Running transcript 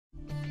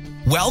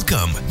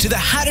Welcome to the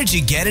How Did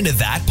You Get Into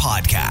That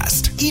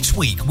podcast. Each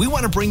week, we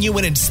want to bring you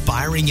an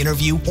inspiring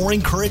interview or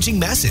encouraging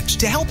message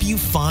to help you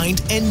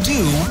find and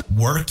do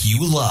work you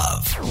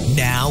love.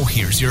 Now,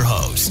 here's your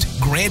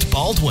host, Grant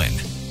Baldwin.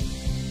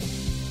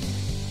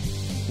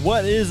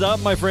 What is up,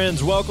 my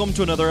friends? Welcome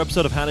to another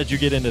episode of How Did You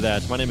Get Into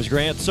That? My name is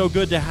Grant. So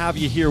good to have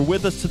you here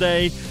with us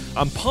today.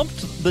 I'm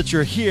pumped that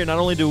you're here. Not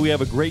only do we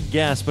have a great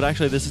guest, but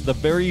actually this is the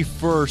very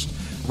first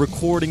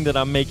recording that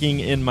I'm making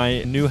in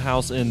my new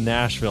house in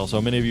Nashville.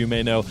 So many of you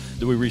may know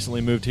that we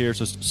recently moved here,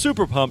 so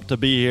super pumped to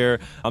be here.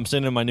 I'm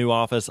sitting in my new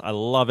office. I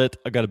love it.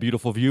 I got a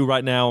beautiful view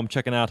right now. I'm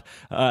checking out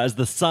as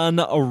the sun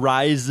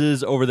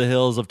rises over the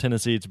hills of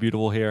Tennessee. It's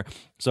beautiful here.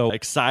 So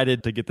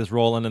excited to get this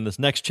rolling in this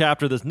next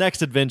chapter, this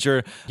next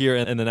adventure here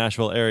in the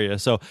Nashville area.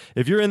 So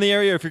if you're in the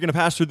area, if you're going to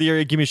pass through the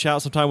area, give me a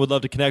shout sometime. Would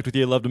love to connect with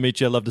you. Love to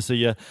meet you. Love to see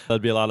you.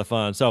 That'd be a lot of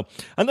fun. So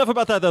enough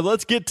about that, though.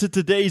 Let's get to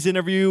today's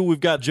interview. We've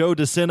got Joe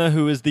Sena,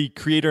 who is the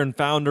creator and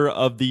founder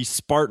of the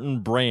Spartan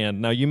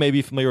brand. Now, you may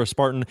be familiar with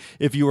Spartan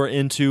if you are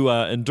into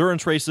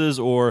endurance races,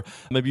 or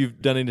maybe you've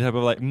done any type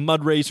of like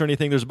mud race or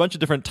anything. There's a bunch of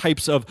different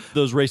types of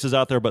those races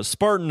out there, but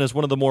Spartan is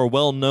one of the more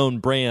well-known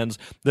brands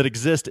that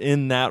exist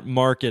in that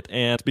market,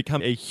 and it's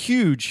become a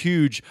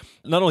huge,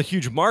 not only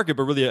huge market,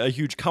 but really a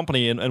huge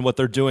company in what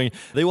they're doing.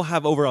 They will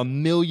have over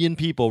 1 million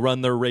people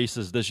run their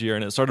races this year,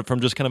 and it started from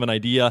just kind of an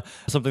idea,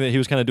 something that he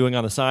was kind of doing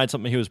on the side,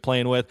 something he was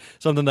playing with,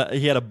 something that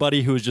he had a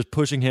buddy who was just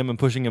pushing him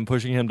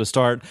to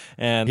start,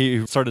 and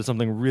he started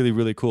something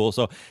really cool.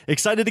 So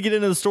excited to get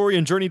into the story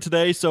and journey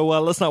today. So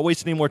let's not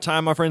waste any more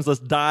time, my friends. Let's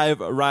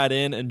dive right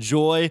in.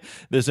 Enjoy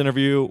this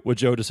interview with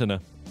Joe Sena.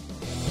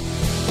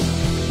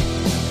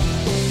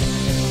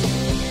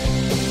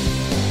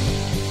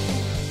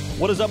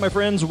 What is up, my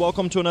friends?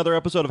 Welcome to another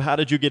episode of How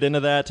Did You Get Into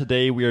That?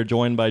 Today, we are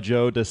joined by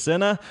Joe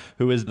Sena,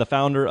 who is the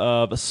founder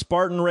of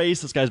Spartan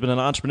Race. This guy's been an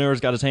entrepreneur, has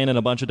got his hand in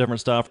a bunch of different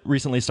stuff.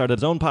 Recently started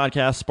his own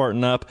podcast,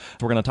 Spartan Up.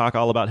 We're going to talk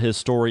all about his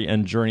story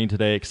and journey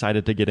today.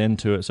 Excited to get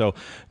into it. So,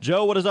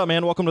 Joe, what is up,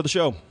 man? Welcome to the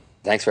show.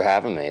 Thanks for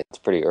having me. It's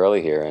pretty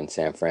early here in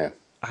San Fran.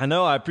 I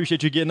know. I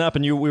appreciate you getting up.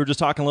 And we were just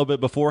talking a little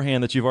bit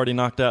beforehand that you've already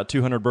knocked out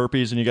 200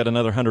 burpees and you got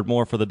another 100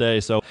 more for the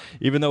day. So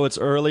even though it's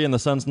early and the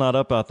sun's not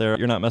up out there,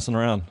 you're not messing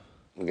around.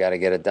 We got to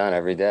get it done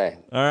every day.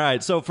 All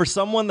right. So for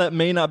someone that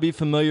may not be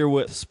familiar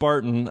with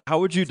Spartan, how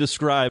would you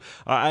describe?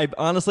 I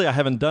honestly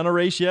haven't done a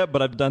race yet,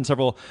 but I've done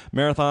several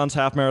marathons,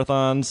 half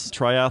marathons,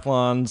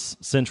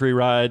 triathlons, century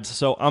rides.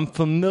 So I'm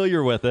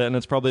familiar with it, and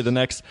it's probably the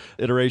next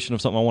iteration of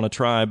something I want to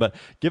try. But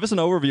give us an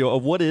overview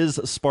of what is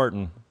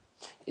Spartan.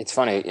 It's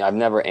funny. I've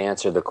never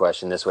answered the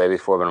question this way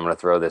before, but I'm going to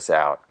throw this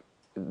out.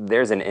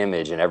 There's an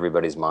image in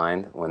everybody's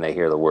mind when they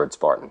hear the word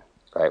Spartan,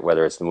 right?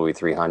 Whether it's the movie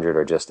 300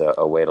 or just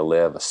a way to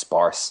live, a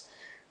sparse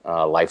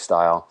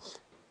lifestyle.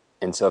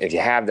 And so if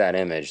you have that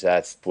image,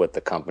 that's what the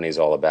company's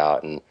all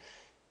about. And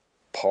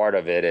part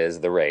of it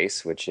is the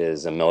race, which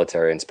is a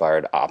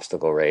military-inspired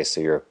obstacle race. So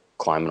you're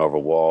climbing over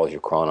walls,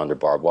 you're crawling under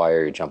barbed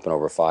wire, you're jumping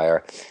over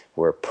fire.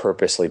 We're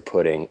purposely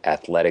putting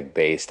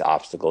athletic-based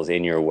obstacles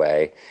in your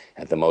way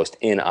at the most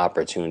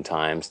inopportune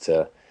times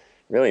to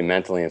really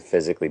mentally and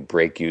physically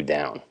break you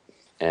down.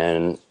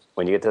 And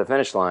when you get to the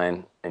finish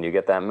line and you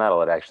get that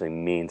medal, it actually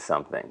means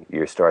something.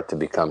 You start to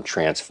become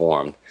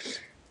transformed.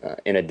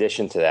 In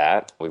addition to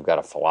that, we've got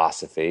a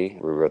philosophy.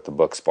 We wrote the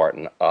book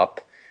Spartan Up.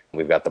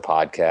 We've got the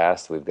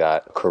podcast. We've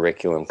got a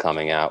curriculum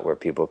coming out where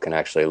people can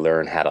actually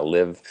learn how to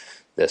live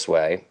this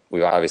way.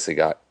 We've obviously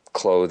got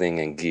clothing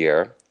and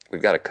gear.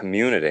 We've got a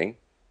community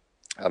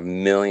of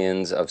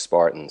millions of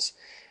Spartans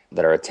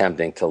that are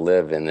attempting to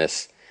live in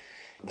this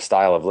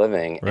style of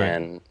living. Right.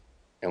 And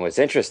what's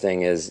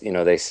interesting is,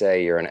 they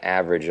say you're an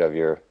average of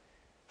your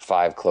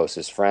 5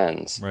 closest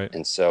friends. Right.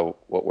 And so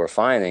what we're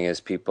finding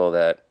is people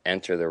that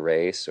enter the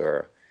race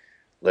or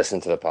listen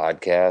to the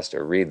podcast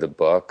or read the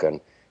book and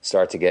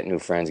start to get new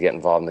friends, get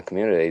involved in the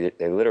community,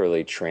 they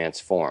literally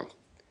transform.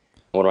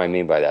 What do I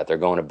mean by that? They're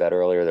going to bed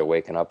earlier, they're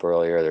waking up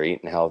earlier, they're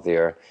eating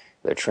healthier,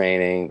 they're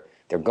training,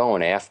 they're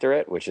going after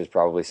it, which is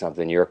probably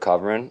something you're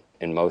covering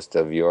in most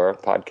of your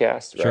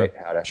podcasts, right?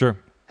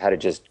 How to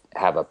just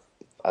have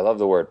I love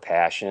the word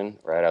passion,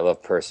 right? I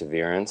love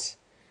perseverance.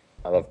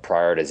 I love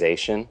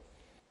prioritization.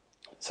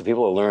 So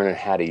people are learning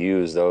how to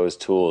use those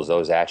tools,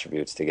 those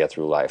attributes to get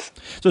through life.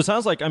 So it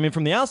sounds like,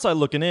 from the outside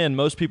looking in,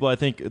 most people I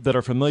think that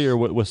are familiar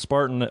with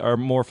Spartan are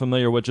more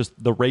familiar with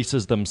just the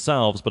races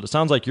themselves. But it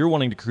sounds like you're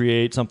wanting to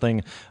create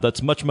something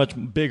that's much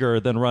bigger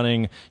than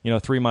running,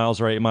 3 miles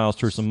or 8 miles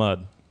through some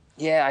mud.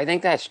 Yeah, I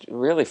think that's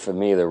really, for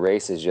me, the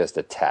race is just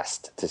a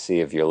test to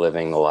see if you're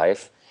living the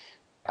life.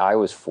 I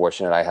was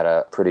fortunate. I had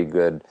a pretty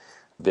good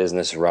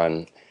business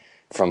run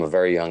from a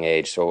very young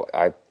age. So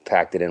I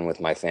packed it in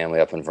with my family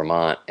up in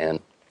Vermont and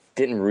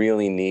didn't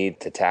really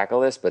need to tackle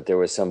this, but there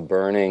was some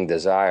burning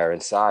desire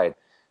inside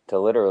to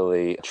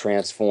literally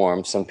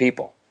transform some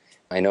people.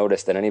 I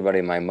noticed that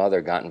anybody my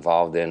mother got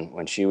involved in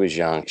when she was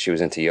young, she was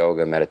into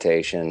yoga,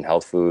 meditation,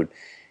 health food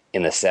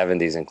in the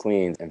 70s in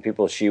Queens, and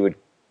people she would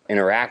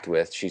interact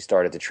with, she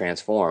started to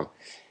transform.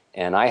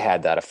 And I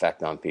had that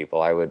effect on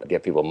people. I would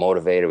get people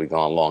motivated. We'd go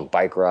on long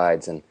bike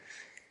rides. And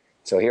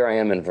So here I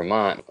am in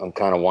Vermont. I'm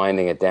kind of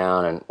winding it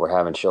down, and we're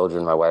having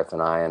children, my wife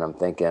and I, and I'm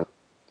thinking,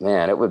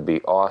 man, it would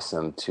be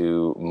awesome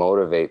to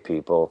motivate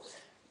people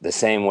the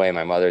same way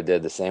my mother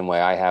did, the same way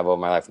I have over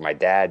my life, my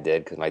dad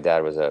did, because my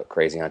dad was a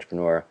crazy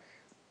entrepreneur,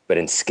 but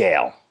in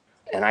scale.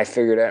 And I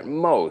figured at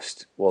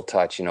most we'll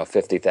touch,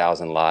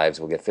 50,000 lives.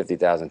 We'll get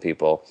 50,000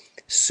 people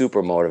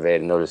super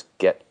motivated, and they'll just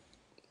get,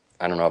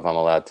 I don't know if I'm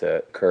allowed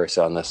to curse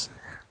on this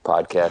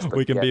podcast. But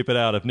we can beep it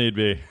out if need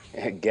be.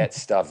 Get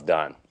stuff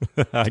done.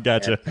 I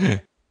gotcha.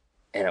 And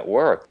it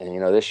worked.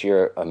 And, this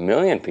year, 1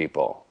 million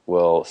people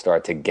will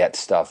start to get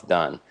stuff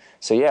done.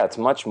 So, yeah, it's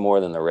much more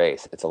than the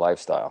race. It's a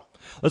lifestyle.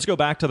 Let's go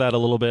back to that a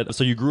little bit.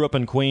 So you grew up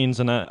in Queens,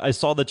 and I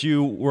saw that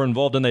you were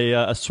involved in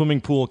a swimming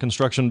pool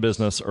construction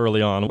business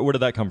early on. Where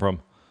did that come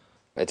from?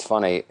 It's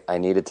funny. I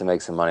needed to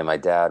make some money. My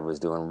dad was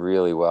doing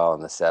really well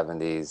in the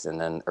 70s, and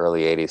then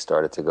early 80s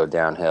started to go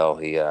downhill.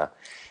 He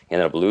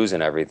ended up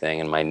losing everything.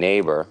 And my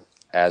neighbor,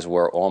 as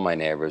were all my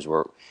neighbors,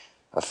 were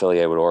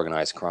affiliated with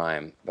organized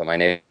crime. But my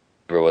neighbor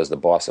was the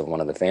boss of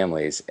one of the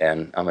families,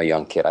 and I'm a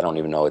young kid. I don't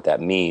even know what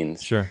that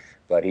means. Sure.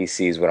 But he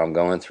sees what I'm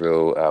going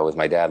through with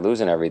my dad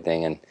losing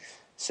everything and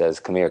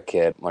says, "Come here,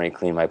 kid. Why don't you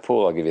clean my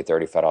pool? I'll give you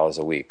 $35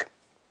 a week."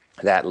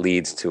 That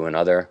leads to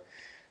another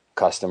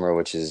customer,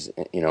 which is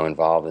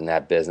involved in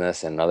that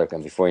business, and another.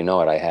 And before you know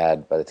it, I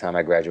had, by the time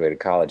I graduated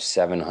college,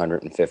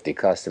 750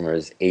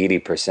 customers,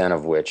 80%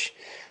 of which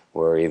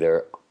were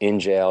either in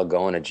jail,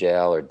 going to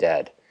jail, or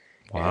dead.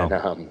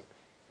 Wow.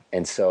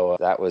 And so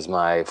that was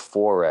my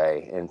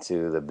foray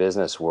into the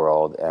business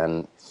world,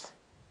 and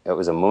it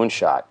was a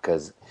moonshot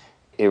because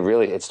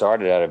it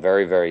started at a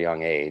very, very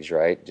young age,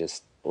 right?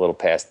 Just a little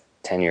past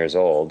 10 years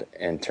old,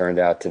 and turned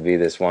out to be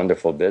this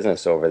wonderful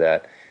business over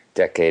that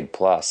decade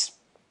plus,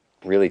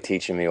 really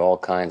teaching me all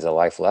kinds of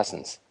life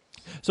lessons.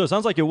 So it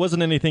sounds like it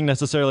wasn't anything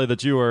necessarily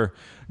that you were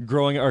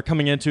growing or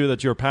coming into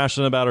that you were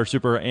passionate about or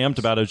super amped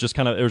about. It was just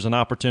it was an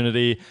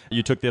opportunity.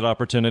 You took that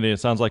opportunity. It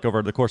sounds like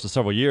over the course of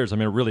several years, it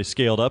really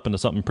scaled up into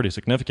something pretty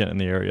significant in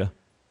the area.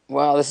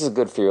 Well, this is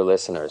good for your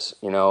listeners.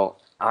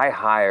 I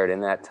hired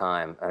in that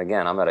time, and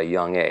again, I'm at a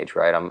young age,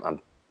 right? I'm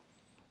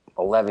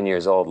 11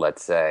 years old,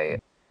 let's say,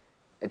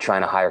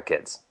 trying to hire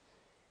kids.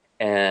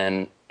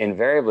 And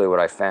invariably what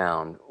I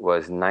found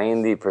was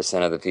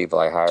 90% of the people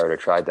I hired or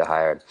tried to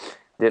hire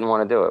didn't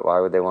want to do it. Why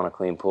would they want to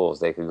clean pools?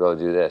 They could go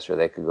do this or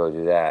they could go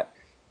do that.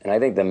 And I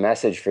think the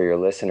message for your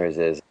listeners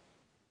is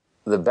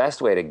the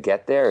best way to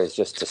get there is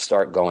just to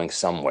start going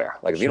somewhere.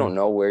 Like if you don't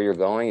know where you're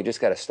going, you just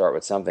got to start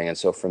with something. And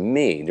so for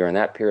me, during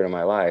that period of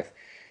my life,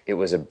 it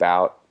was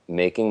about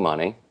making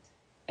money.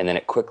 And then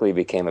it quickly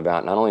became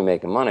about not only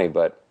making money,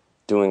 but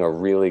doing a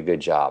really good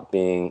job,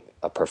 being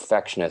a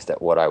perfectionist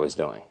at what I was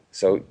doing.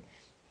 So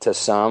to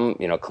some,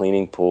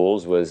 cleaning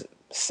pools was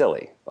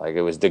silly. Like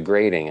it was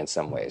degrading in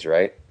some ways,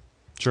 right?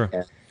 Sure.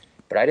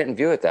 But I didn't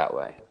view it that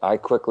way. I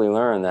quickly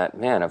learned that,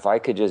 man, if I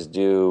could just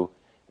do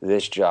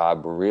this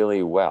job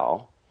really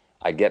well,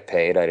 I'd get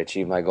paid, I'd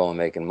achieve my goal of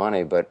making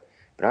money, but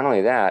not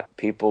only that,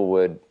 people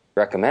would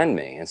recommend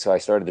me. And so I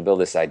started to build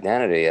this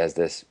identity as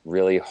this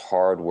really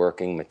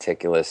hardworking,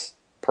 meticulous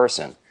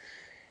person.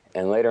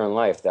 And later in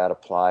life, that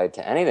applied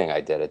to anything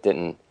I did.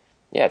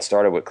 It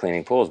started with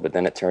cleaning pools, but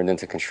then it turned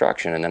into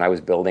construction, and then I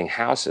was building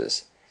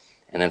houses.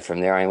 And then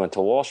from there, I went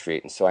to Wall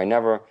Street. And so I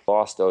never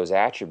lost those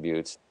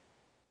attributes.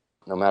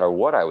 No matter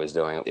what I was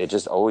doing, it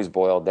just always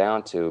boiled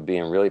down to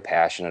being really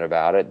passionate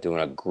about it, doing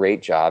a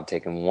great job,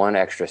 taking one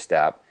extra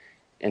step.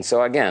 And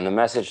so again, the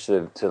message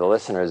to the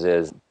listeners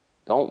is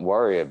don't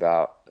worry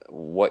about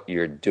what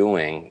you're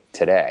doing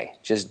today.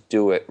 Just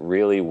do it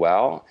really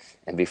well.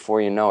 And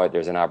before you know it,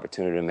 there's an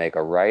opportunity to make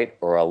a right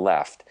or a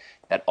left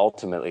that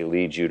ultimately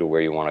leads you to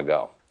where you want to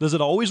go. Does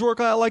it always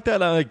work out like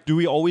that? Do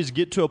we always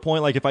get to a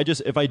point like if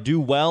I do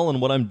well in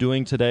what I'm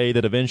doing today,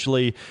 that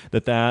eventually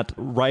that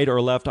right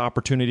or left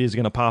opportunity is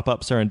going to pop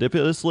up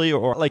serendipitously,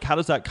 or like how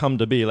does that come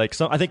to be?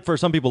 Like I think for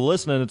some people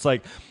listening, it's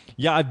like,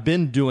 yeah, I've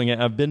been doing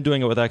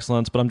it with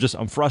excellence, but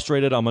I'm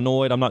frustrated, I'm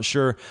annoyed, I'm not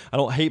sure, I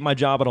don't hate my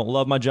job, I don't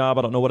love my job,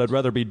 I don't know what I'd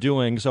rather be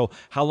doing. So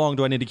how long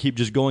do I need to keep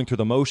just going through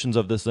the motions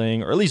of this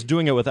thing, or at least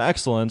doing it with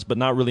excellence, but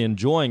not really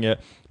enjoying it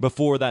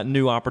before that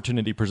new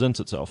opportunity presents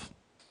itself?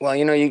 Well,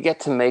 you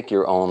get to make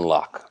your own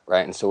luck,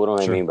 right? And so what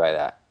do I mean by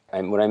that?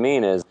 What I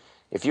mean is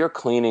if you're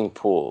cleaning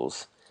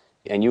pools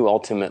and you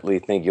ultimately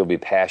think you'll be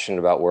passionate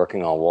about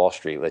working on Wall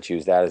Street, let's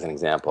use that as an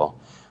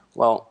example.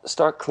 Well,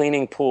 start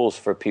cleaning pools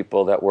for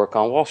people that work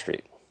on Wall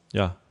Street.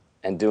 Yeah.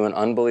 And do an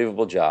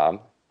unbelievable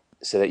job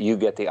so that you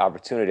get the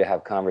opportunity to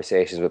have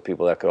conversations with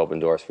people that could open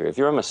doors for you. If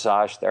you're a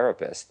massage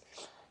therapist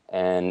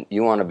and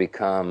you want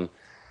to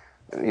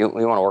you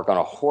want to work on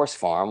a horse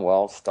farm,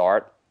 well,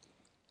 start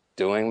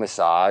doing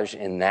massage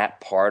in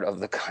that part of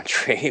the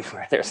country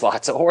where there's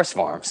lots of horse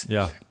farms.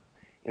 Yeah.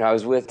 I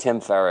was with Tim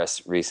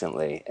Ferriss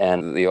recently,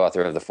 and the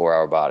author of The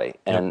 4-Hour Body,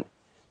 and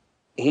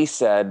he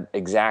said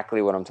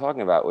exactly what I'm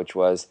talking about, which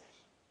was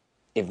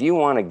if you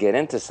want to get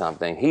into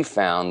something, he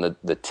found that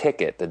the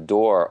ticket, the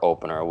door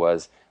opener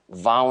was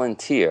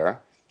volunteer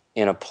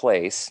in a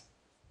place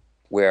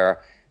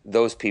where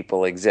those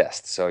people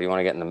exist. So you want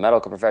to get in the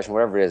medical profession,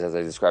 whatever it is, as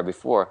I described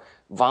before,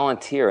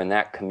 volunteer in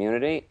that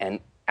community and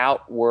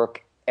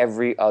outwork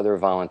every other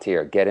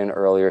volunteer. Get in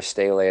earlier,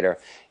 stay later.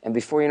 And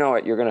before you know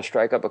it, you're going to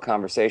strike up a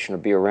conversation or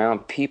be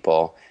around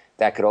people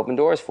that could open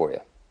doors for you.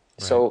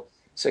 Right.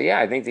 So yeah,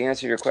 I think the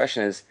answer to your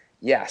question is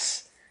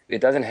yes. It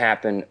doesn't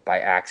happen by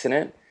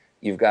accident.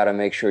 You've got to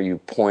make sure you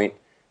point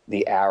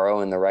the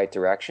arrow in the right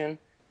direction,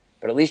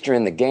 but at least you're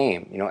in the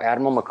game. You know,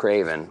 Admiral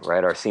McCraven,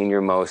 right, our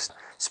senior most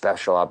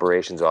special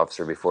operations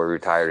officer before he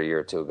retired a year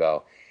or two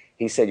ago,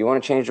 he said, you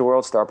want to change the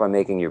world, start by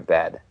making your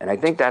bed. And I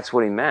think that's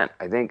what he meant.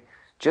 I think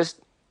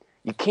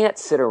you can't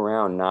sit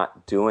around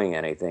not doing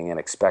anything and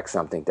expect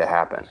something to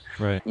happen.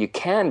 Right. You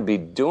can be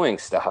doing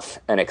stuff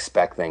and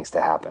expect things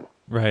to happen.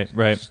 Right.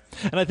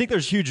 And I think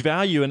there's huge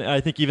value, and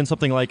I think even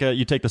something like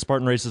you take the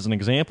Spartan race as an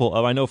example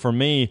of, I know for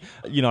me,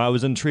 I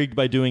was intrigued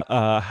by doing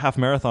a half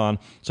marathon.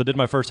 So I did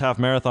my first half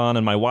marathon,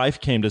 and my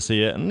wife came to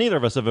see it, and neither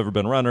of us have ever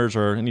been runners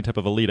or any type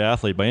of elite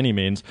athlete by any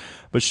means,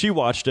 but she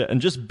watched it, and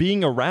just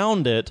being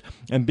around it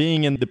and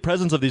being in the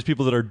presence of these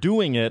people that are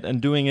doing it and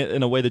doing it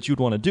in a way that you'd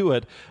want to do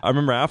it. I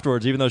remember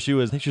afterwards, even though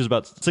I think she was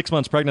about 6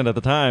 months pregnant at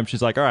the time,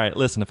 she's like, all right,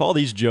 listen, if all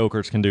these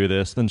jokers can do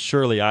this, then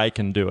surely I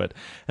can do it.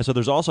 And so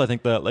there's also, I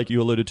think, that, like you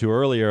alluded to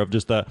earlier, of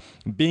just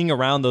being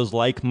around those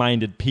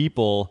like-minded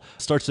people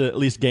starts to at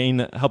least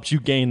helps you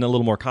gain a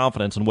little more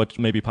confidence in what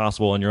may be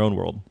possible in your own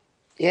world.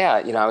 Yeah,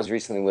 I was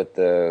recently with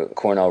the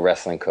Cornell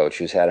wrestling coach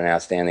who's had an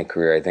outstanding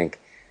career. I think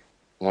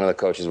one of the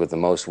coaches with the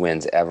most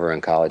wins ever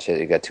in college.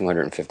 He got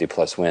 250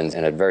 plus wins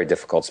in a very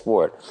difficult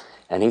sport.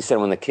 And he said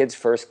when the kids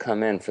first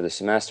come in for the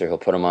semester, he'll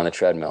put them on the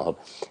treadmill.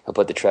 He'll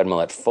put the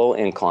treadmill at full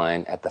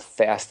incline at the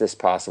fastest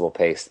possible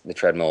pace the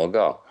treadmill will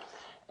go.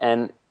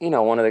 And,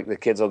 one of the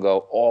kids will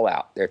go all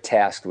out. They're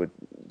tasked with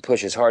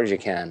push as hard as you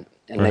can,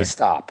 and They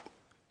stop.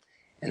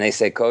 And they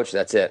say, Coach,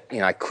 that's it.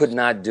 I could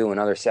not do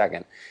another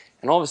second.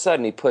 And all of a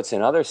sudden, he puts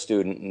another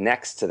student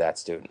next to that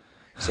student.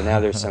 So now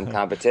there's some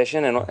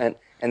competition, and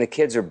the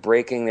kids are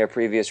breaking their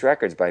previous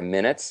records by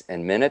minutes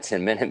and minutes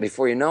and minutes.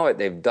 Before you know it,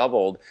 they've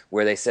doubled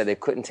where they said they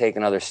couldn't take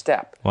another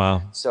step.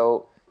 Wow.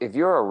 So if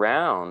you're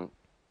around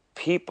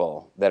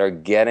people that are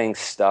getting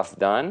stuff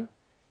done,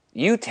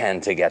 you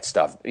tend to get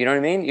stuff. You know what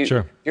I mean?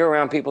 Sure. You're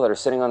around people that are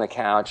sitting on the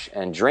couch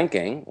and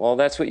drinking. Well,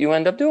 that's what you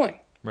end up doing.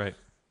 Right.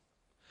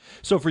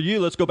 So for you,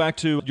 let's go back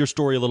to your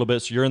story a little bit.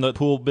 So you're in the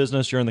pool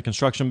business, you're in the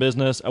construction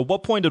business. At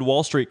what point did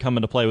Wall Street come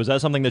into play? Was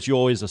that something that you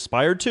always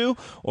aspired to?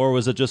 Or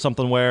was it just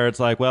something where it's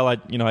like, well,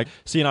 I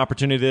see an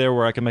opportunity there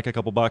where I can make a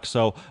couple bucks.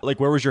 So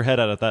where was your head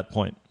at that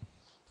point?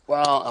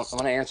 Well, I'm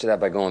going to answer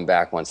that by going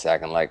back 1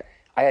 second.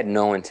 I had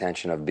no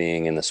intention of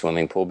being in the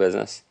swimming pool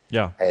business.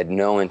 Yeah. I had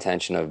no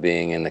intention of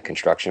being in the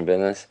construction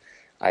business.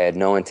 I had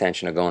no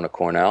intention of going to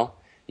Cornell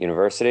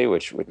University,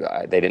 which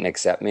they didn't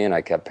accept me, and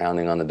I kept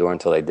pounding on the door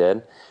until they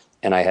did.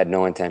 And I had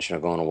no intention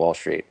of going to Wall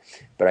Street.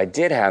 But I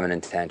did have an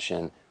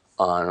intention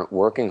on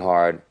working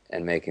hard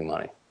and making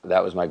money.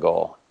 That was my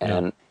goal.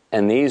 And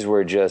these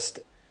were just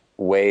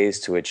ways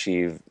to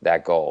achieve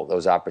that goal.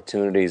 Those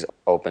opportunities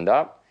opened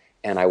up,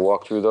 and I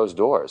walked through those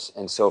doors.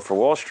 And so for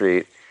Wall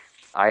Street,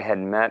 I had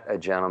met a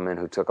gentleman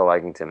who took a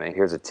liking to me.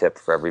 Here's a tip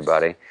for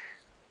everybody.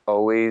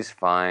 Always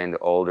find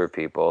older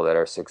people that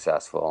are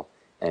successful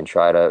and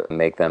try to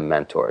make them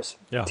mentors,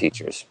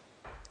 teachers,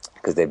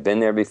 because they've been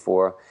there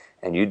before,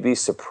 and you'd be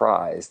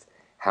surprised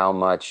how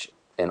much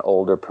an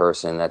older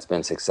person that's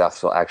been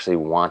successful actually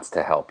wants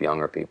to help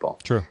younger people.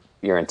 True.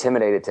 You're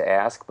intimidated to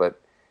ask, but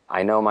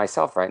I know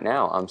myself right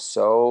now, I'm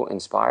so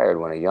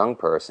inspired when a young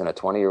person, a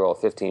 20-year-old,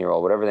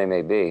 15-year-old, whatever they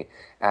may be,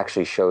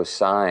 actually shows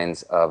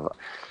signs of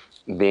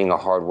being a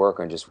hard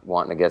worker and just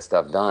wanting to get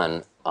stuff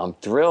done. I'm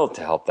thrilled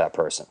to help that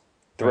person.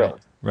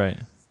 Thrilled. Right.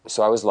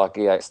 So I was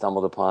lucky. I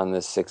stumbled upon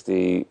this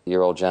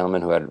 60-year-old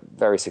gentleman who had a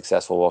very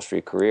successful Wall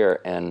Street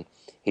career, and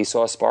he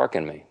saw a spark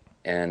in me.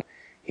 And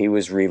he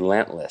was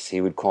relentless.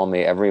 He would call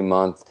me every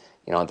month,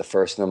 at the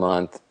first of the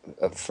month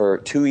for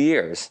 2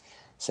 years,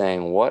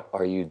 saying, what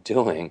are you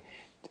doing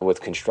with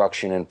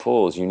construction and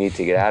pools? You need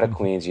to get out of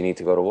Queens. You need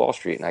to go to Wall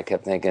Street. And I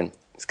kept thinking,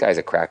 this guy's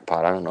a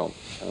crackpot. I don't know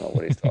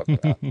what he's talking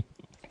about.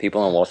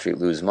 People on Wall Street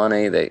lose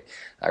money.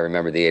 I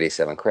remember the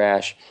 87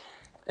 crash.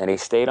 And he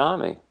stayed on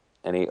me.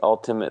 And he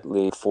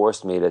ultimately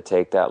forced me to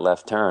take that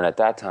left turn. At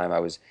that time, I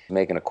was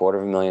making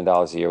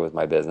 $250,000 a year with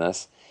my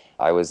business.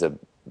 I was a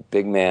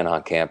big man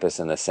on campus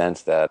in the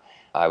sense that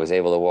I was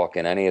able to walk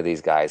in any of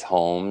these guys'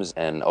 homes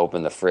and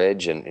open the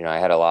fridge. And I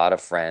had a lot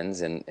of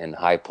friends in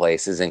high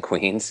places in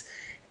Queens.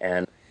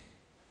 And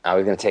I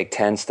was going to take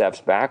 10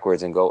 steps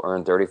backwards and go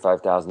earn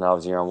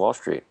 $35,000 a year on Wall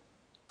Street,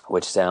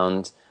 which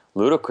sounds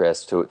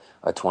ludicrous to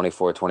a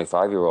 24,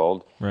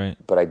 25-year-old. Right.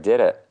 But I did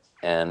it.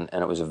 And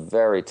it was a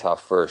very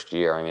tough first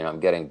year. I mean, I'm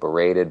getting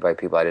berated by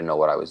people. I didn't know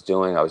what I was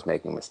doing. I was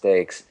making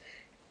mistakes.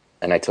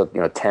 And I took,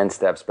 10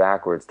 steps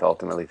backwards to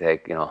ultimately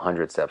take,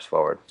 100 steps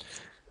forward.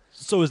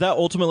 So is that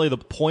ultimately the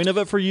point of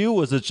it for you?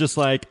 Was it just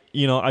like,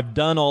 I've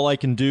done all I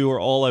can do or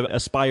all I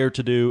aspire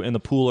to do in the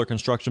pool or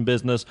construction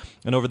business,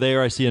 and over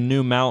there I see a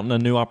new mountain, a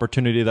new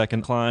opportunity that I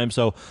can climb,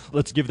 so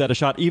let's give that a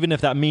shot, even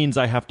if that means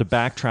I have to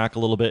backtrack a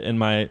little bit in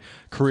my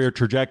career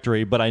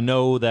trajectory, but I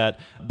know that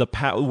the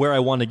where I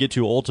want to get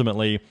to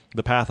ultimately,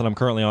 the path that I'm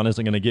currently on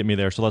isn't going to get me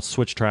there, so let's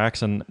switch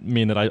tracks and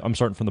mean that I'm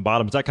starting from the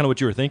bottom. Is that kind of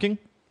what you were thinking?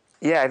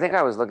 Yeah, I think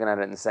I was looking at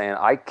it and saying,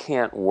 I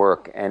can't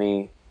work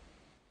any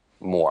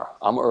more.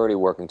 I'm already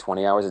working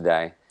 20 hours a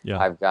day. Yeah.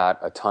 I've got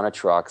a ton of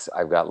trucks.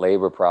 I've got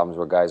labor problems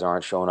where guys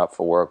aren't showing up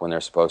for work when they're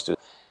supposed to.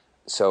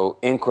 So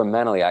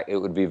incrementally, it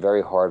would be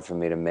very hard for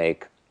me to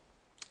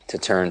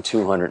turn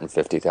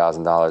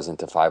 $250,000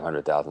 into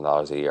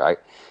 $500,000 a year.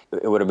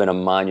 It would have been a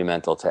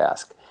monumental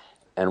task.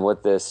 And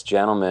what this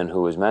gentleman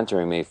who was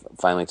mentoring me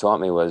finally taught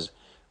me was,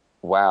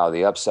 wow,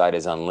 the upside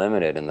is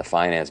unlimited in the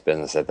finance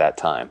business at that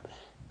time.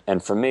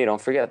 And for me,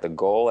 don't forget, the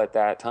goal at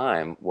that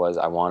time was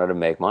I wanted to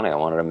make money. I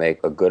wanted to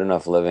make a good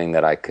enough living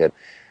that I could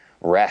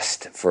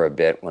rest for a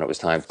bit when it was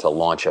time to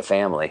launch a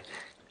family.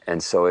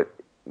 And so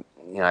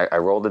I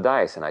rolled the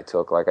dice and I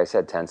took, like I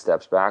said, 10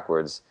 steps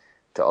backwards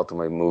to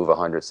ultimately move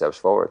 100 steps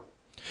forward.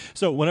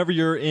 So whenever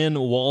you're in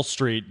Wall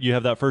Street, you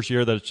have that first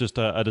year that it's just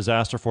a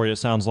disaster for you, it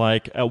sounds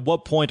like. At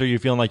what point are you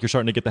feeling like you're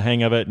starting to get the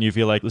hang of it and you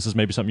feel like this is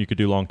maybe something you could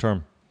do long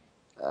term?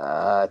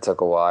 It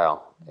took a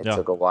while. It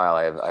took a while.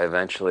 I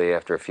eventually,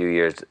 after a few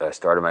years,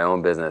 started my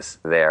own business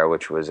there,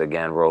 which was,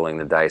 again, rolling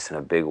the dice in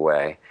a big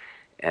way.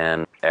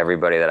 And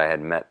everybody that I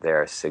had met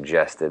there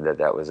suggested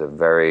that was a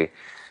very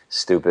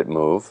stupid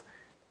move.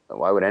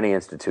 Why would any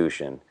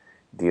institution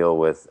deal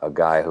with a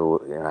guy who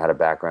had a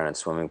background in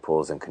swimming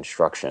pools and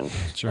construction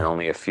and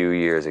only a few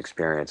years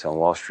experience on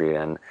Wall Street?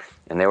 And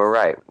they were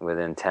right.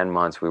 Within 10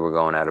 months, we were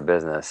going out of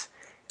business.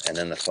 And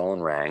then the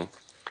phone rang.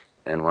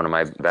 And one of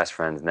my best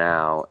friends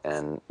now,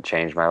 and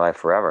changed my life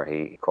forever.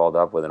 He called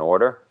up with an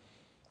order,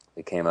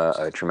 became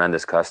a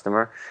tremendous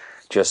customer,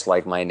 just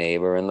like my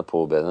neighbor in the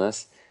pool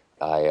business.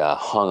 I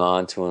hung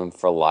on to him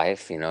for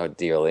life,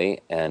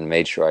 dearly, and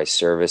made sure I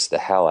serviced the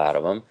hell out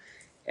of him.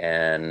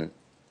 And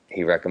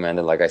he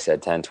recommended, like I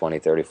said, 10, 20,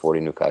 30,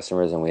 40 new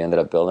customers, and we ended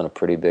up building a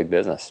pretty big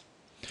business.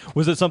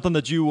 Was it something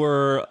that you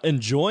were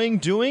enjoying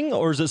doing,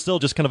 or is it still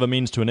just kind of a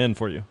means to an end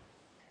for you?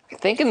 I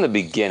think in the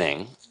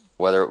beginning,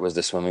 whether it was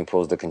the swimming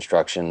pools, the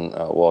construction,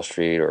 Wall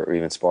Street, or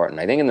even Spartan,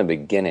 I think in the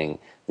beginning,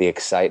 the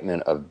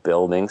excitement of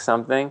building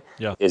something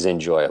is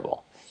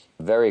enjoyable.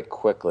 Very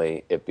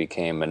quickly, it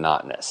became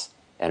monotonous,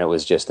 and it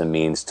was just a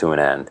means to an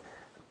end.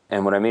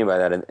 And what I mean by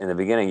that, in the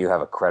beginning, you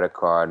have a credit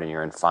card, and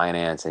you're in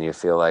finance, and you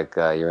feel like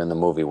you're in the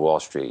movie Wall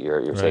Street.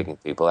 You're right. Taking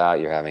people out,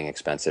 you're having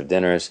expensive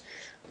dinners,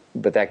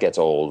 but that gets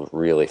old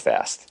really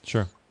fast.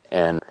 Sure.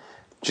 And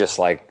just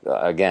like,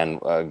 again,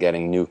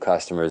 getting new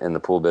customers in the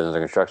pool business or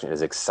construction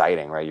is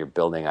exciting, right? You're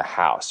building a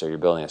house or you're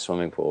building a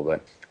swimming pool,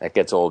 but that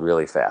gets old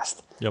really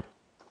fast. Yep.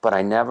 But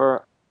I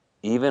never,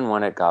 even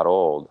when it got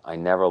old, I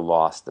never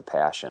lost the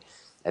passion.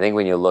 I think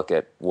when you look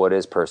at what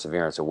is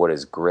perseverance or what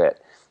is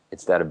grit,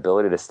 it's that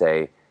ability to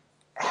stay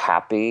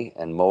happy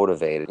and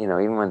motivated,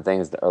 even when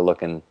things are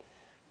looking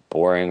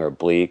boring or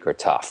bleak or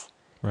tough.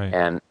 Right.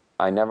 And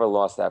I never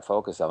lost that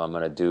focus of I'm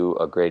going to do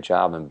a great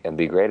job and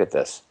be great at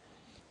this.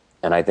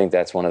 And I think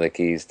that's one of the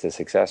keys to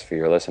success for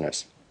your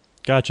listeners.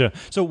 Gotcha.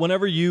 So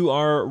whenever you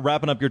are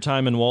wrapping up your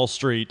time in Wall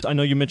Street, I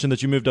know you mentioned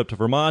that you moved up to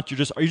Vermont.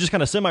 Are you just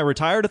kind of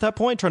semi-retired at that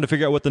point, trying to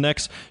figure out what the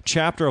next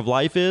chapter of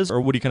life is?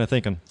 Or what are you kind of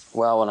thinking?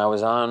 Well, when I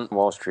was on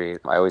Wall Street,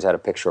 I always had a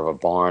picture of a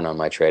barn on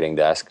my trading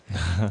desk.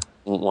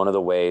 One of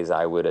the ways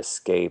I would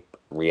escape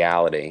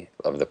reality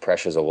of the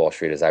pressures of Wall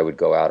Street is I would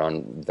go out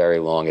on very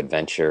long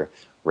adventure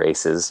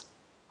races.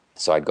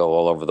 So I'd go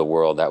all over the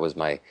world. That was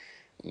my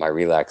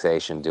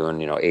relaxation,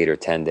 doing 8 or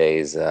 10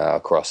 days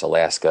across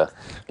Alaska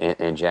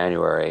in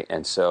January.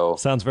 And so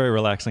sounds very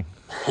relaxing.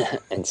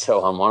 And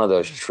so on one of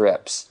those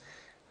trips,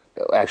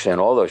 actually on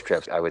all those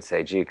trips, I would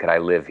say, gee, could I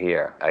live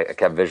here? I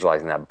kept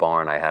visualizing that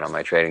barn I had on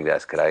my trading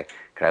desk. Could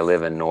I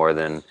live in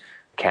northern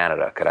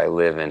Canada? Could I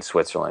live in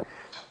Switzerland?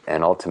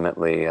 And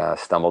ultimately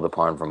stumbled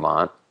upon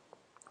Vermont,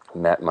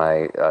 met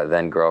my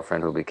then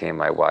girlfriend who became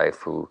my wife,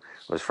 who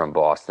was from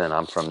Boston.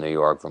 I'm from New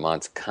York.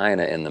 Vermont's kind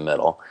of in the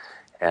middle.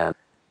 And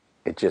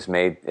it just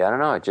made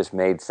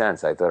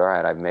sense. I thought, all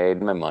right, I've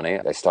made my money.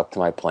 I stuck to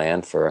my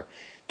plan for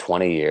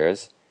 20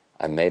 years.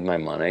 I made my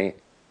money,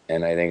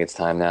 and I think it's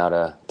time now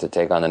to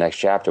take on the next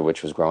chapter,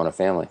 which was growing a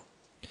family.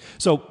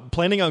 So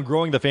planning on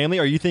growing the family,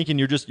 are you thinking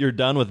you're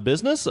done with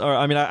business? Or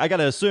I mean, I got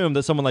to assume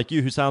that someone like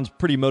you who sounds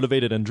pretty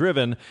motivated and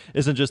driven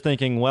isn't just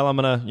thinking, well, I'm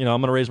going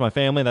to raise my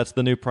family. That's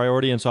the new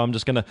priority. And so I'm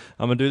going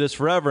to do this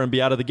forever and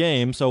be out of the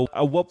game. So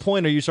at what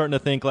point are you starting to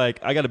think like,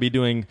 I got to be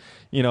doing,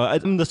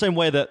 in the same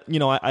way that,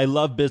 I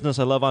love business,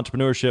 I love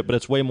entrepreneurship, but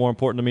it's way more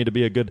important to me to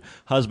be a good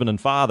husband and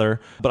father.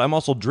 But I'm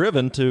also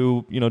driven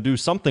to, do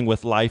something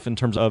with life in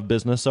terms of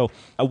business. So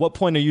at what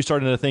point are you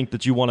starting to think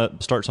that you want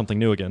to start something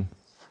new again?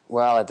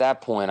 Well, at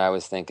that point, I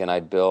was thinking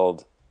I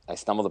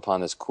stumbled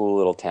upon this cool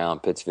little town,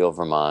 Pittsfield,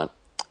 Vermont,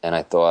 and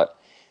I thought,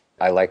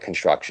 I like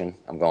construction.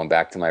 I'm going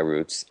back to my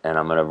roots, and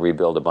I'm going to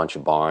rebuild a bunch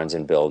of barns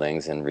and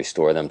buildings and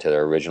restore them to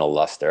their original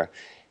luster.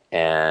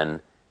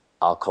 And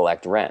I'll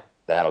collect rent.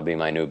 That'll be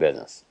my new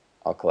business.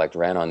 I'll collect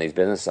rent on these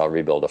businesses. I'll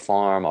rebuild a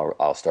farm.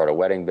 I'll start a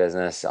wedding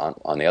business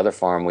on the other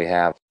farm we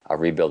have. I'll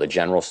rebuild a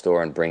general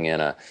store and bring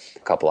in a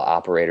couple of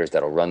operators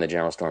that'll run the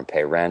general store and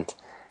pay rent.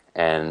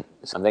 And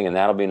so I'm thinking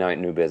that'll be my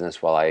new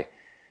business while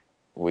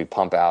we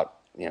pump out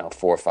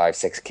 4, 5,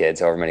 6 kids,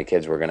 however many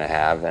kids we're going to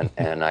have,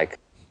 and I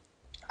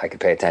could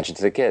pay attention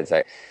to the kids.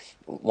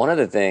 One of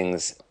the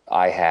things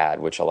I had,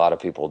 which a lot of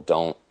people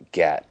don't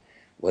get,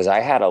 was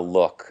I had a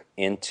look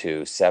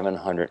into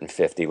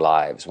 750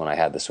 lives when I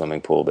had the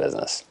swimming pool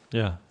business.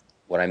 Yeah.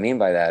 What I mean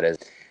by that is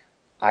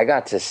I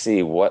got to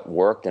see what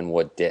worked and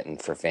what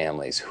didn't for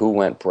families, who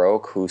went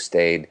broke, who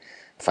stayed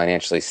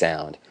financially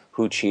sound,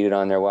 who cheated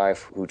on their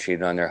wife, who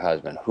cheated on their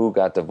husband, who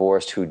got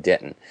divorced, who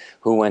didn't,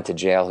 who went to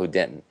jail, who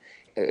didn't.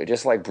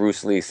 Just like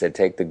Bruce Lee said,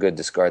 take the good,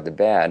 discard the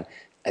bad.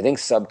 I think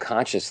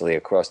subconsciously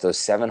across those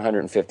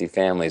 750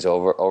 families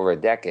over a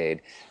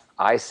decade,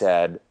 I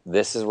said,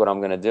 this is what I'm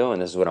going to do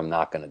and this is what I'm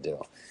not going to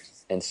do.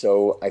 And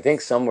so I think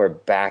somewhere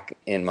back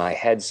in my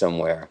head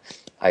somewhere,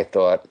 I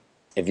thought,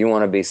 if you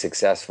want to be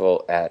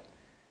successful at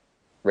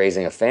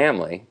raising a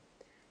family,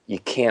 you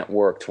can't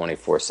work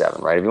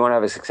 24/7, right? If you want to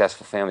have a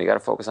successful family, you got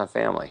to focus on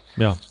family.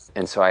 Yeah.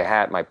 And so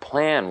my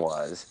plan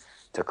was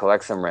to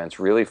collect some rents,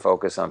 really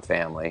focus on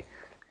family,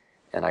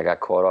 and I got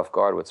caught off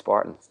guard with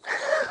Spartan.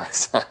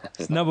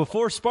 Now,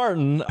 before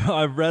Spartan,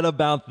 I read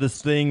about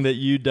this thing that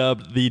you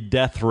dubbed the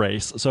death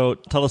race. So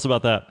tell us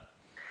about that.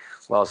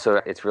 Well, so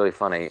it's really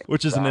funny.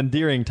 Which is an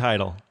endearing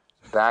title.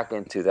 Back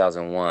in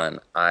 2001,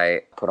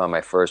 I put on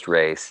my first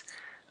race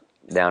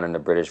down in the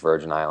British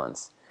Virgin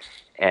Islands.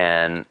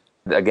 And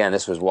again,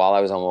 this was while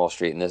I was on Wall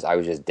Street, and I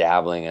was just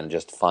dabbling in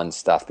just fun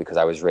stuff because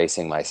I was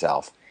racing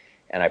myself.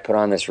 And I put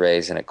on this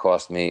race, and it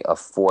cost me a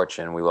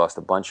fortune. We lost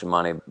a bunch of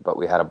money, but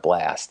we had a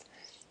blast.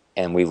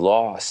 And we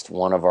lost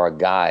one of our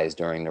guys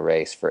during the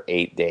race for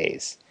 8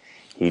 days.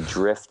 He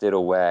drifted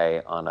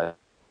away on a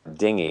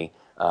dinghy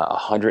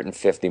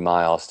 150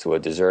 miles to a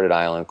deserted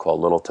island called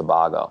Little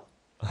Tobago.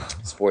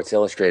 Sports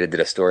Illustrated did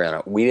a story on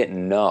it. We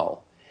didn't know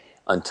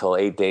until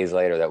 8 days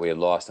later that we had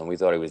lost him. We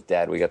thought he was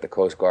dead. We got the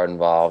Coast Guard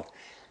involved.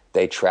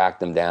 They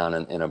tracked him down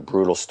in a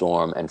brutal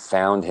storm and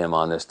found him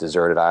on this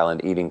deserted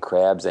island eating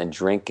crabs and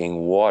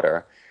drinking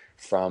water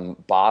from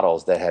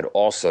bottles that had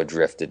also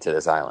drifted to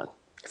this island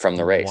from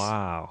the race.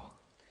 Wow.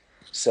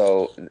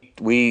 So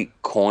we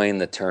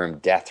coined the term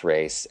death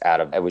race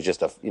it was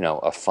just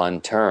a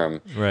fun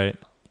term. Right.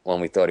 When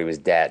we thought he was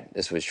dead.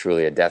 This was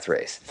truly a death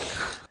race.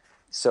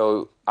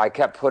 So I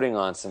kept putting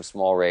on some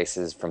small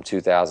races from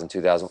 2000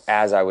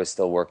 as I was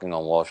still working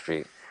on Wall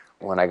Street.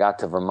 When I got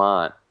to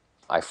Vermont,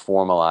 I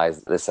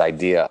formalized this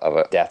idea of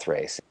a death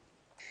race.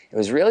 It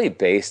was really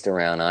based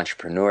around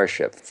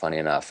entrepreneurship, funny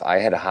enough. I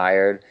had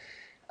hired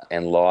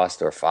and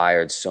lost or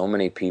fired so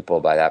many people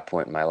by that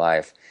point in my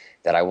life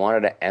that I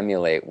wanted to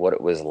emulate what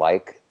it was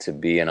like to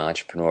be an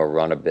entrepreneur,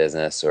 run a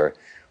business, or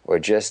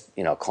just,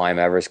 climb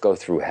Everest, go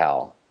through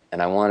hell.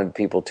 And I wanted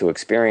people to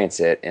experience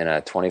it in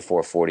a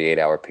 24,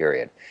 48-hour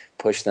period.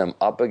 Push them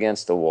up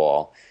against the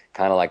wall,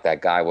 kind of like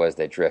that guy was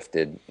that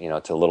drifted,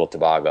 to Little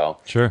Tobago.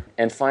 Sure.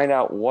 And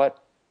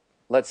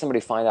let somebody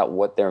find out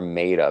what they're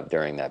made of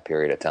during that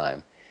period of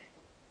time.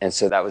 And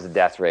so that was a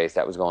death race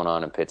that was going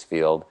on in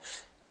Pittsfield.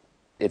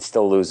 It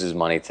still loses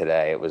money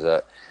today. It was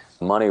a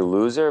money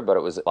loser, but it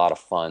was a lot of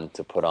fun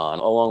to put on,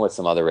 along with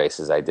some other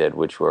races I did,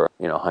 which were,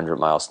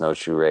 100-mile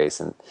snowshoe race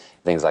and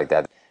things like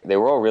that. They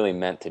were all really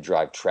meant to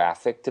drive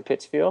traffic to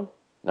Pittsfield,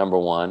 number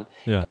one.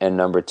 Yeah. And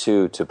number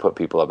two, to put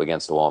people up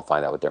against the wall and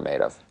find out what they're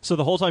made of. So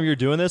the whole time you're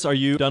doing this, are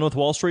you done with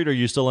Wall Street? Are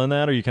you still in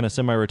that? Are you kind of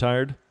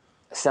semi-retired?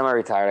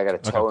 Semi-retired. I got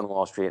a toe in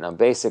Wall Street,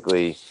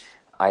 and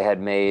I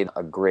had made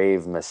a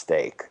grave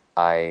mistake.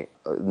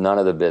 None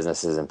of the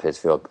businesses in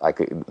Pittsfield,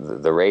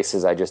 the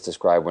races I just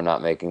described were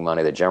not making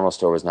money. The general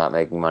store was not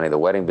making money. The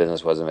wedding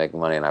business wasn't making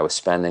money, and I was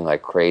spending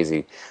like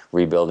crazy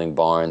rebuilding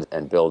barns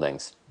and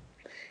buildings.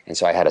 And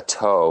so I had a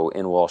toe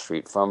in Wall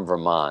Street from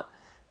Vermont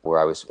where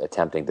I was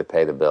attempting to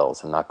pay the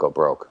bills and not go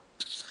broke.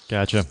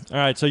 Gotcha. All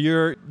right. So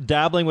you're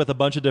dabbling with a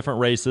bunch of different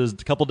races, a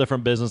couple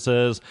different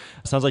businesses.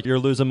 Sounds like you're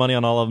losing money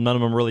on all of them, none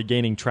of them really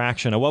gaining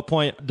traction. At what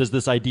point does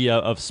this idea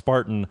of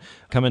Spartan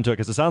come into it?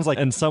 Because it sounds like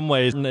in some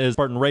ways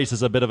Spartan race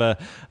is a bit of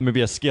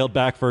maybe a scaled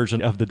back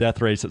version of the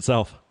death race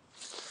itself.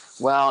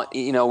 Well,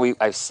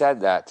 I've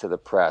said that to the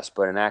press,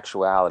 but in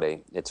actuality,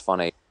 it's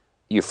funny.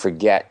 You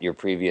forget your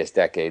previous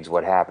decades,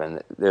 what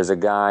happened. There's a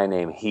guy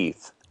named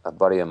Heath, a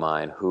buddy of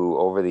mine, who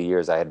over the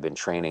years I had been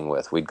training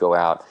with. We'd go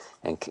out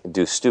and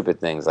do stupid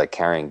things like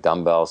carrying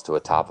dumbbells to the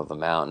top of a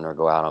mountain or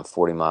go out on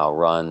 40-mile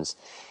runs.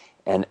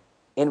 And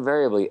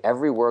invariably,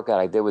 every workout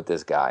I did with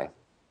this guy,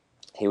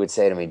 he would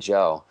say to me,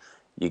 Joe,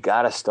 you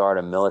got to start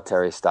a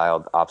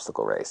military-styled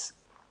obstacle race.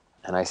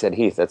 And I said,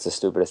 Heath, that's the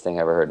stupidest thing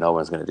I ever heard. No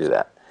one's going to do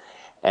that.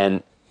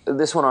 And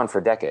this went on for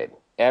a decade.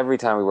 Every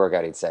time we work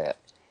out, he'd say it.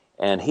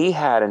 And he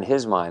had in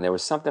his mind, there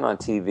was something on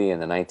TV in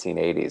the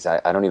 1980s.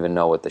 I don't even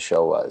know what the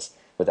show was.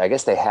 But I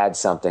guess they had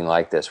something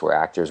like this where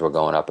actors were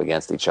going up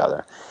against each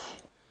other.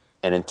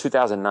 And in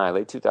 2009,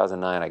 late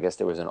 2009, I guess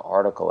there was an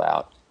article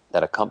out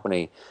that a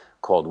company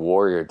called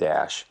Warrior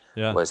Dash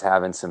was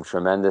having some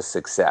tremendous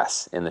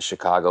success in the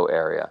Chicago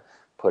area,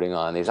 putting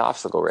on these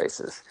obstacle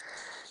races.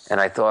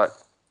 And I thought,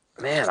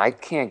 man, I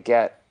can't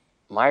get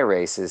my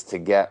races to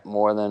get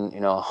more than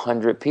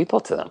 100 people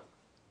to them.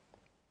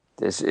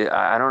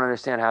 I don't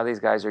understand how these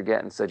guys are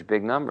getting such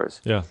big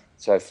numbers. Yeah.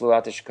 So I flew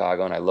out to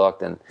Chicago and I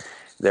looked, and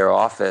their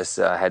office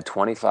had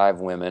 25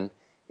 women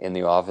in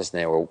the office, and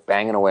they were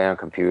banging away on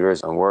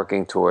computers and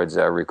working towards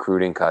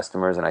recruiting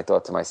customers. And I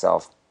thought to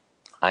myself,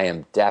 I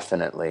am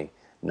definitely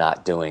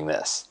not doing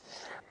this.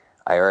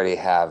 I already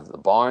have the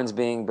barns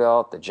being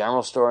built, the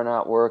general store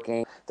not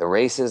working, the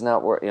races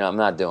not working. I'm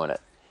not doing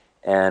it.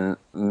 And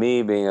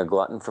me being a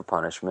glutton for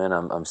punishment,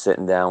 I'm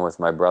sitting down with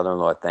my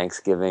brother-in-law at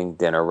Thanksgiving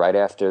dinner right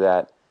after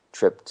that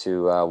trip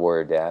to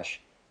Warrior Dash,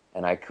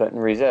 and I couldn't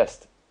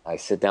resist. I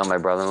sit down with my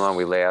brother-in-law, and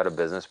we lay out a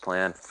business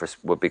plan for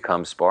what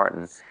becomes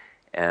Spartan,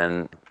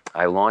 and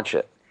I launch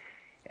it.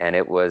 And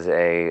it was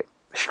a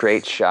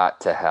straight shot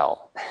to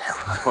hell.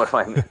 What do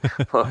I mean?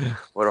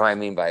 What do I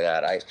mean by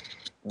that?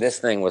 This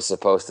thing was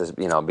supposed to,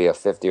 be a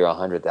 $50,000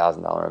 or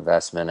 $100,000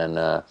 investment,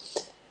 and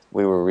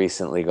we were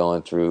recently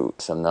going through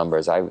some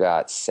numbers. I've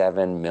got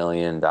 $7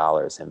 million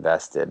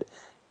invested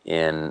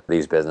in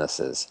these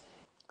businesses.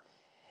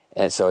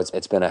 And so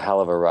it's been a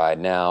hell of a ride.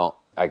 Now,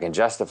 I can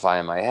justify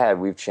in my head,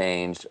 we've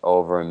changed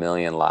over 1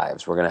 million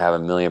lives. We're going to have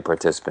 1 million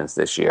participants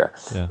this year.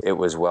 Yeah. It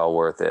was well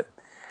worth it.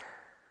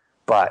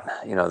 But,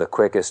 the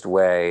quickest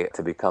way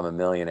to become a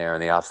millionaire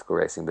in the obstacle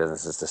racing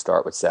business is to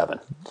start with 7.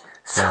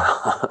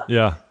 So,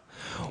 yeah.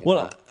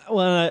 Well,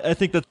 I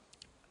think that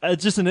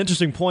it's just an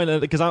interesting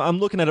point, because I'm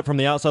looking at it from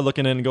the outside,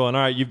 looking in and going,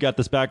 all right, you've got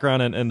this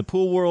background in the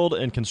pool world,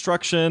 in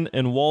construction,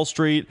 in Wall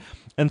Street.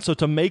 And so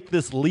to make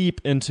this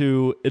leap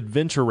into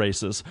adventure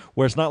races,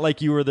 where it's not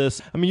like you were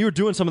you were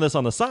doing some of this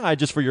on the side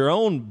just for your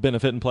own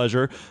benefit and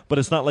pleasure, but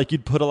it's not like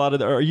you'd put a lot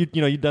of, or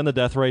you'd done the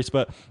death race,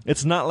 but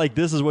it's not like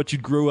this is what you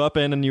grew up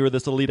in and you were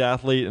this elite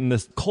athlete in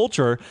this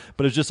culture,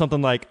 but it's just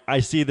something like,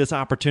 I see this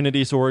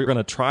opportunity, so we're going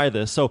to try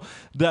this. So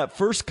that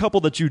first couple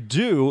that you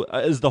do,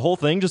 is the whole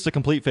thing just a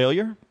complete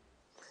failure?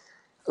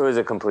 It was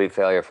a complete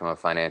failure from a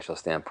financial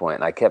standpoint.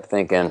 And I kept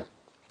thinking,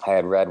 I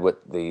had read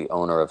what the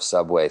owner of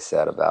Subway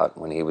said about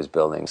when he was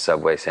building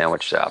Subway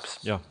sandwich shops.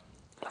 Yeah.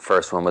 The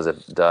first one was a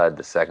dud.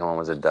 The second one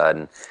was a dud.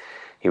 And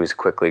he was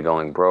quickly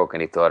going broke. And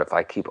he thought, if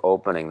I keep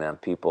opening them,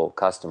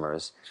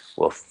 customers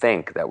will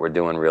think that we're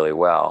doing really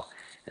well.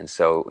 And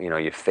so,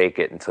 you fake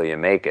it until you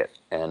make it.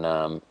 And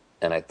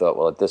I thought,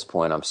 well, at this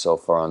point, I'm so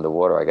far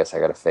underwater, I guess I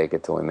got to fake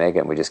it till we make it.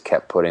 And we just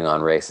kept putting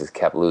on races,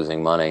 kept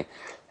losing money.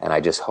 And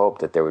I just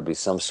hoped that there would be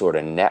some sort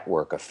of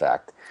network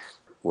effect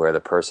where the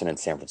person in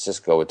San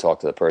Francisco would talk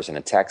to the person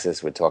in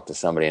Texas, would talk to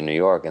somebody in New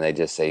York, and they'd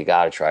just say, you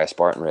got to try a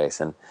Spartan race.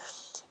 And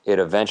it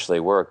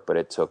eventually worked, but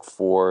it took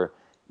 4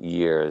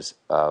 years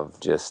of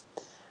just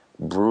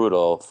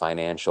brutal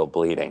financial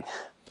bleeding.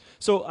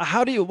 So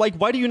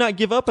why do you not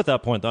give up at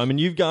that point, though? I mean,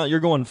 you're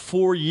going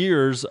 4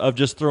 years of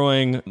just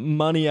throwing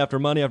money after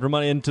money after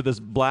money into this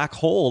black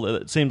hole.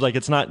 It seems like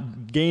it's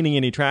not gaining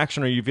any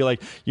traction, or you feel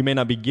like you may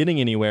not be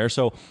getting anywhere.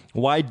 So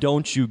why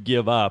don't you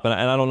give up? And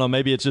I don't know,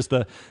 maybe it's just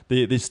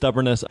the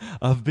stubbornness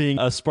of being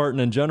a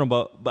Spartan in general.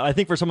 But I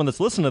think for someone that's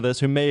listening to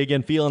this who may,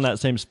 again, feel in that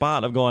same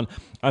spot of going,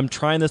 I'm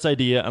trying this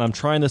idea, and I'm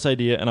trying this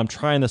idea, and I'm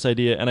trying this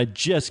idea, and I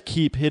just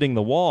keep hitting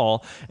the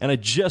wall, and I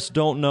just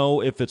don't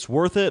know if it's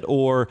worth it,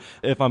 or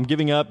if I'm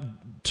giving up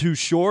too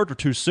short or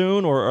too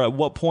soon, or at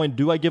what point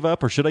do I give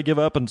up, or should I give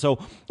up? And so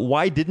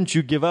why didn't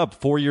you give up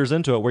 4 years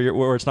into it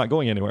where it's not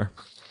going anywhere?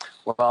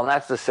 Well,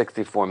 that's the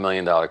 $64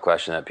 million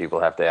question that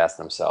people have to ask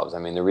themselves. I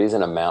mean, the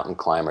reason a mountain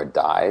climber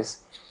dies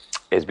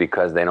is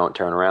because they don't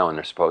turn around when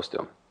they're supposed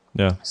to.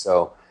 Yeah.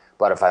 So,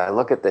 but if I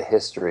look at the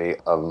history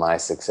of my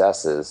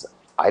successes,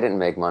 I didn't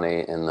make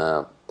money in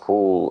the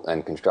pool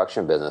and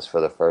construction business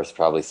for the first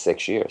probably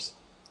 6 years.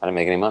 I didn't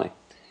make any money,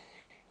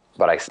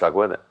 but I stuck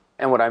with it.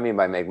 And what I mean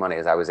by make money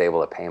is I was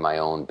able to pay my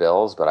own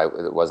bills, but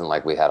it wasn't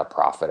like we had a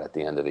profit at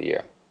the end of the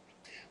year.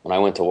 When I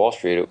went to Wall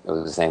Street, it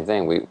was the same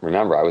thing.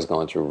 Remember, I was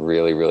going through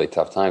really, really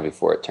tough time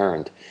before it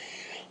turned.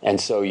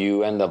 And so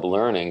you end up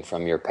learning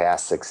from your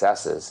past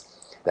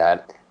successes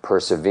that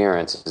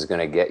perseverance is going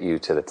to get you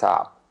to the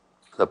top.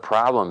 The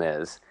problem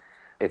is,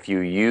 if you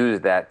use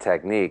that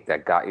technique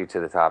that got you to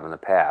the top in the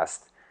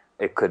past,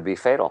 it could be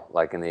fatal,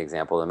 like in the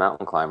example of the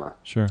mountain climber.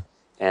 Sure.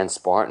 And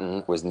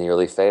Spartan was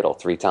nearly fatal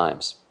 3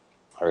 times.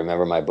 I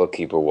remember my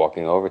bookkeeper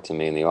walking over to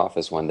me in the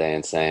office one day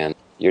and saying,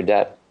 you're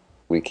dead.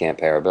 We can't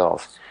pay our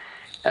bills.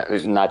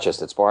 Not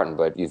just at Spartan,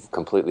 but you've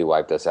completely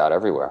wiped us out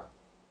everywhere.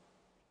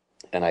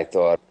 And I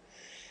thought,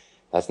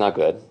 that's not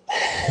good.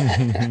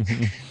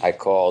 I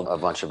called a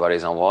bunch of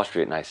buddies on Wall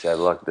Street and I said,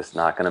 look, this is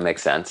not going to make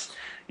sense.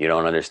 You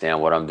don't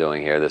understand what I'm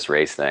doing here, this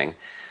race thing.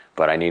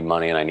 But I need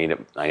money and I need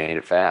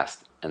it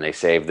fast. And they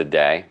saved the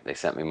day. They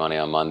sent me money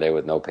on Monday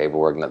with no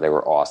paperwork, and that they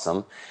were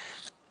awesome.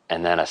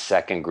 And then a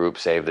second group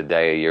saved the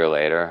day a year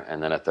later,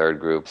 and then a third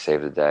group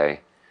saved the day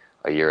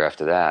a year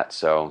after that.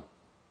 So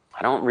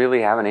I don't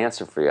really have an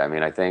answer for you. I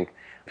mean, I think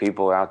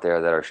people out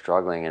there that are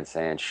struggling and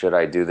saying, should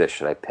I do this?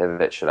 Should I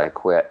pivot? Should I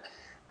quit?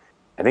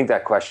 I think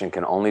that question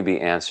can only be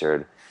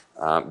answered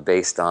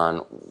based on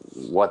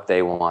what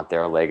they want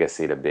their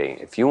legacy to be.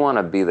 If you want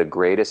to be the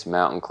greatest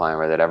mountain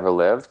climber that ever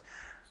lived,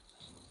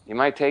 you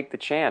might take the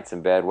chance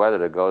in bad weather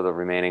to go the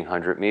remaining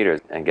 100 meters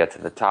and get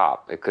to the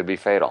top. It could be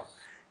fatal.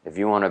 If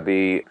you want to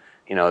be,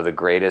 the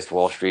greatest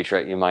Wall Street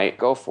trader, you might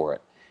go for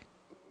it.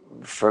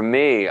 For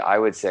me, I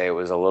would say it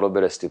was a little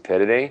bit of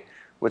stupidity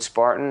with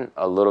Spartan,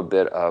 a little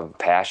bit of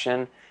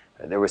passion.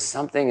 There was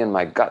something in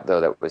my gut, though,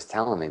 that was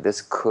telling me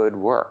this could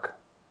work.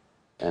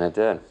 And it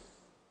did.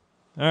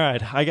 All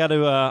right.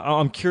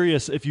 I'm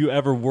curious if you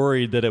ever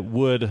worried that it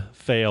would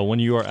fail when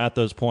you are at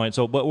those points.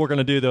 So what we're going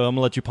to do, though, I'm going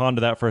to let you ponder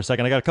that for a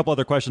second. I got a couple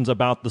other questions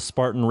about the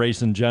Spartan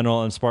race in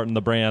general and Spartan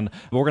the brand,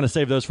 but we're going to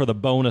save those for the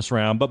bonus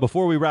round. But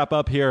before we wrap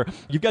up here,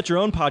 you've got your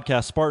own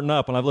podcast, Spartan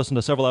Up, and I've listened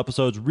to several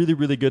episodes. Really,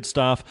 really good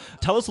stuff.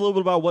 Tell us a little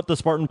bit about what the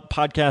Spartan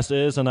podcast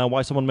is and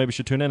why someone maybe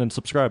should tune in and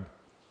subscribe.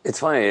 It's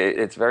funny.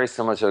 It's very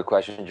similar to the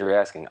question you're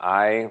asking.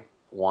 I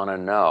want to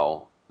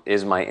know,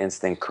 is my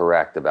instinct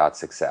correct about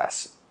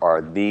success? Are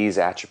these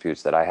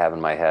attributes that I have in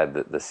my head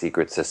the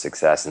secrets to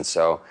success? And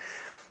so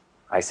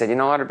I said, you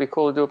know what, it'd be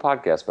cool to do a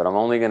podcast, but I'm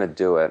only going to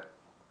do it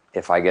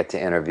if I get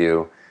to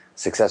interview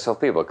successful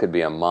people. It could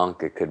be a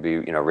monk. It could be,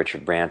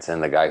 Richard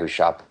Branson, the guy who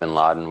shot bin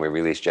Laden, we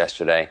released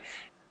yesterday.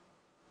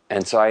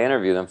 And so I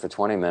interview them for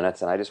 20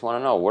 minutes, and I just want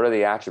to know, what are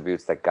the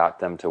attributes that got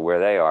them to where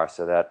they are,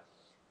 so that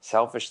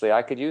selfishly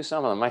I could use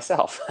some of them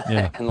myself,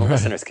 and the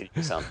listeners could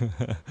use some.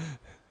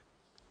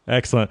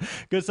 Excellent.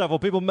 Good stuff. Well,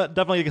 people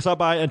definitely stop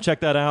by and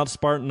check that out.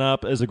 Spartan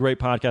Up is a great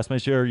podcast.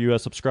 Make sure you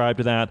subscribe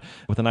to that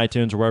within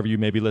iTunes or wherever you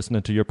may be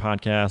listening to your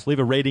podcast. Leave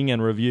a rating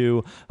and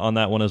review on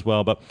that one as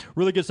well. But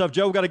really good stuff.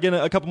 Joe, we've got to get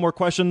a couple more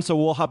questions, so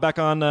we'll hop back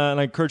on, and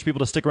I encourage people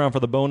to stick around for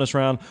the bonus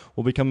round.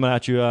 We'll be coming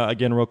at you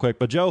again real quick.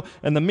 But Joe,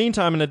 in the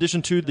meantime, in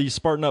addition to the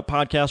Spartan Up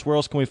podcast, where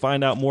else can we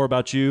find out more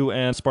about you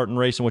and Spartan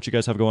Race and what you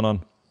guys have going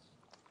on?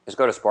 Just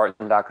go to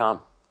Spartan.com.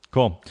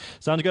 Cool.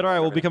 Sounds good. All right,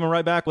 we'll be coming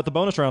right back with the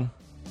bonus round.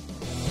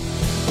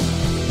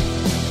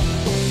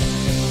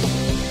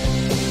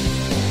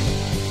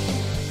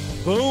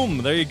 Boom.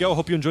 There you go.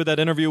 Hope you enjoyed that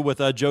interview with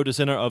Joe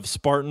DeSena of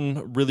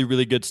Spartan. Really,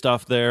 really good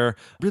stuff there.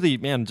 Really,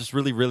 man, just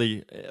really,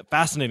 really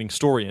fascinating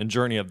story and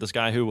journey of this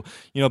guy who,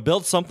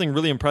 built something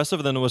really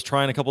impressive, then was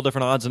trying a couple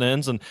different odds and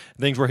ends and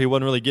things where he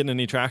wasn't really getting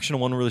any traction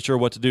and wasn't really sure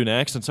what to do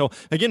next. And so,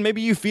 again,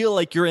 maybe you feel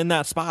like you're in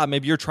that spot.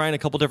 Maybe you're trying a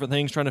couple different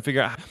things, trying to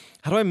figure out,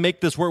 how do I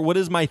make this work? What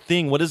is my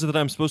thing? What is it that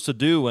I'm supposed to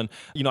do? And,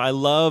 I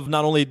love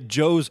not only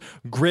Joe's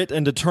grit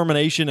and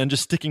determination and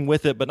just sticking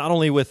with it, but not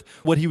only with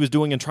what he was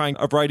doing and trying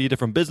a variety of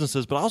different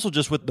businesses, but also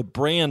just with the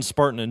brand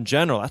Spartan in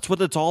general. That's what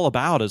it's all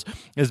about, is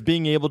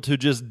being able to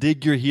just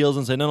dig your heels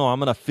and say, no, I'm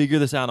going to figure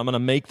this out. I'm going to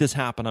make this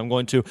happen. I'm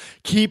going to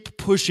keep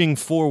pushing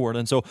forward.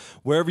 And so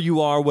wherever you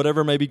are,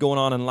 whatever may be going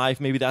on in life,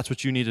 maybe that's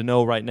what you need to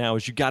know right now,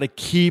 is you got to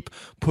keep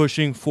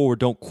pushing forward.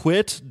 Don't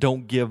quit.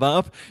 Don't give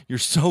up. You're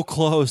so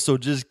close. So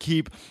just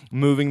keep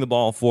moving the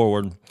ball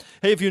forward.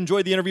 Hey, if you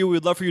enjoyed the interview, we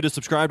would love for you to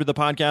subscribe to the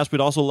podcast.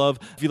 We'd also love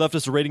if you left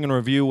us a rating and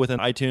review within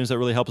iTunes. That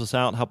really helps us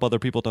out and help other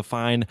people to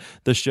find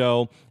the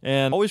show.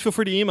 And always feel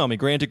free to email me,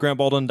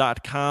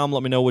 grant@grantbaldwin.com.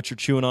 Let me know what you're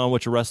chewing on,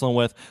 what you're wrestling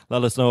with.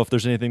 Let us know if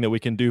there's anything that we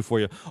can do for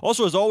you.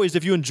 Also, as always,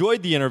 if you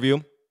enjoyed the interview,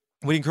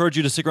 we encourage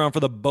you to stick around for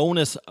the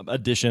bonus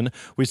edition.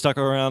 We stuck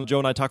around, Joe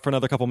and I talked for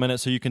another couple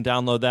minutes, so you can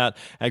download that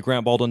at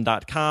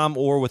grantbaldwin.com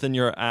or within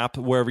your app,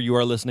 wherever you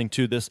are listening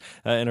to this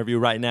interview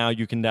right now.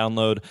 You can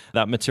download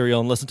that material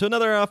and listen to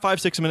another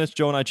 5-6 minutes.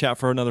 Joe and I chat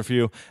for another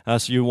few,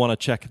 so you want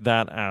to check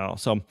that out.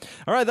 So,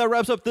 all right, that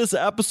wraps up this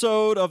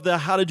episode of the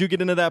How Did You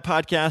Get Into That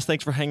podcast.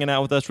 Thanks for hanging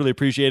out with us. Really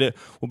appreciate it.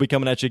 We'll be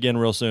coming at you again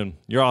real soon.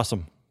 You're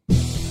awesome.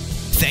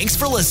 Thanks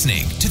for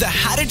listening to the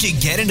How Did You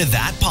Get Into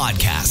That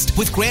podcast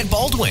with Grant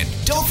Baldwin.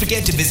 Don't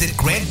forget to visit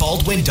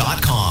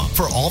grantbaldwin.com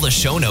for all the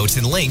show notes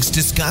and links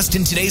discussed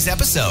in today's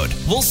episode.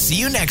 We'll see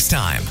you next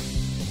time.